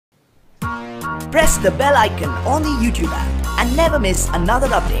Press the bell icon on the YouTube app and never miss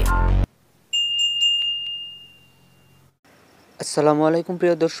another update. আসসালামু আলাইকুম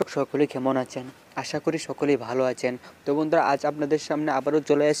প্রিয় দর্শক, সকলে কেমন আছেন? আশা করি সকলেই ভালো আছেন। তো বন্ধুরা, আজ আপনাদের সামনে আবারও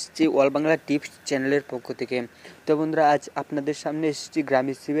চলে এসেছি অল বাংলা টিপস চ্যানেলের পক্ষ থেকে। তো বন্ধুরা, আজ আপনাদের সামনে এসেছি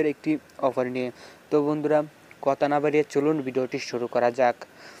গ্রামীণ সিমের একটি অফার নিয়ে। তো বন্ধুরা, কথা না বাড়িয়ে চলুন ভিডিওটি শুরু করা যাক।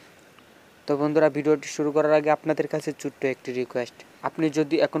 তো বন্ধুরা, ভিডিওটি শুরু করার আগে আপনাদের কাছে ছোট্ট একটি রিকোয়েস্ট, আপনি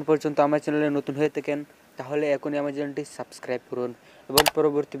যদি এখন পর্যন্ত আমার চ্যানেলে নতুন হয়ে থাকেন তাহলে এখনই আমার চ্যানেলটি সাবস্ক্রাইব করুন এবং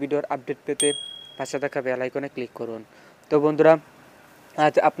পরবর্তী ভিডিওর আপডেট পেতে পাশে থাকা বেল আইকনে ক্লিক করুন। তো বন্ধুরা,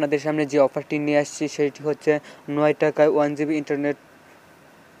 আজ আপনাদের সামনে যে অফারটি নিয়ে আসছি সেটি হচ্ছে 9 টাকায় 1 জিবি ইন্টারনেট,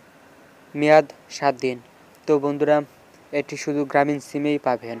 মেয়াদ 7 দিন। তো বন্ধুরা, এটি শুধু গ্রামীণ সিমেই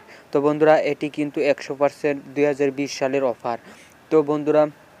পাবেন। তো বন্ধুরা, এটি কিন্তু 100% 2020 সালের অফার। তো বন্ধুরা,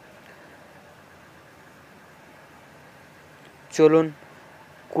 চলুন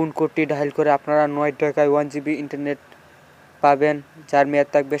কোন কোডটি ডায়াল করে আপনারা 9 টাকায় 1 জিবি ইন্টারনেট পাবেন, যার মেয়াদ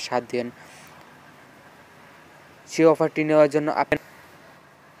থাকবে 7 দিন। সেই অফারটি নেওয়ার জন্য আপনি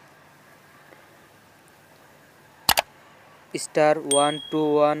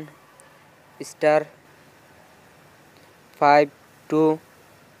 *121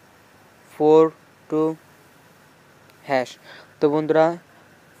 *5242#। তো বন্ধুরা,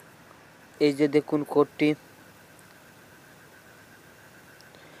 এই যে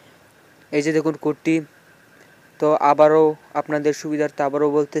দেখুন কোডটি, তো আবারও আপনাদের সুবিধার্থে আবারও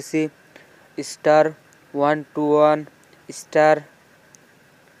বলতেছি, *121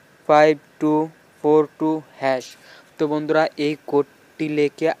 *5242#। তো বন্ধুরা, এই কোডটি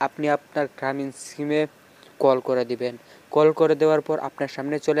লিখে আপনি আপনার গ্রামীণ সিমে কল করে দিবেন। কল করে দেওয়ার পর আপনার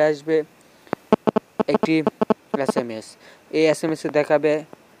সামনে চলে আসবে একটি SMS। এই SMS-এ দেখাবে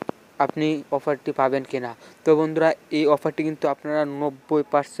আপনি অফারটি পাবেন কিনা। তো বন্ধুরা, এই অফারটি কিন্তু আপনারা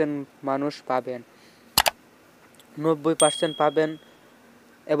 90% মানুষ পাবেন, 90% পাবেন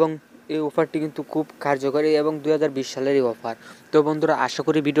এবং এই অফারটি কিন্তু খুব কার্যকরী এবং 2020 সালেরই অফার। তো বন্ধুরা, আশা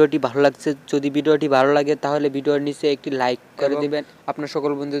করি ভিডিওটি ভালো লাগছে। যদি ভিডিওটি ভালো লাগে তাহলে ভিডিওর নিচে একটি লাইক করে দিবেন, আপনার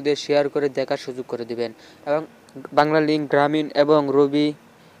সকল বন্ধুদের শেয়ার করে দেখার সুযোগ করে দিবেন এবং বাংলা লিঙ্ক, গ্রামীণ এবং রবি,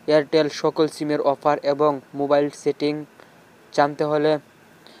 এয়ারটেল সকল সিমের অফার এবং মোবাইল সেটিং জানতে হলে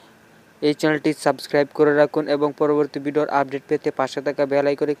এই চ্যানেলটি সাবস্ক্রাইব করে রাখুন এবং পরবর্তী ভিডিওর আপডেট পেতে পাশে থাকা বেল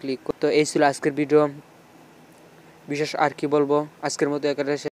আইকনে ক্লিক করুন। তো এই ছিল আজকের ভিডিও, বিশেষ আর কি বলবো, আজকের মতো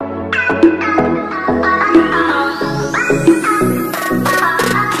এখানে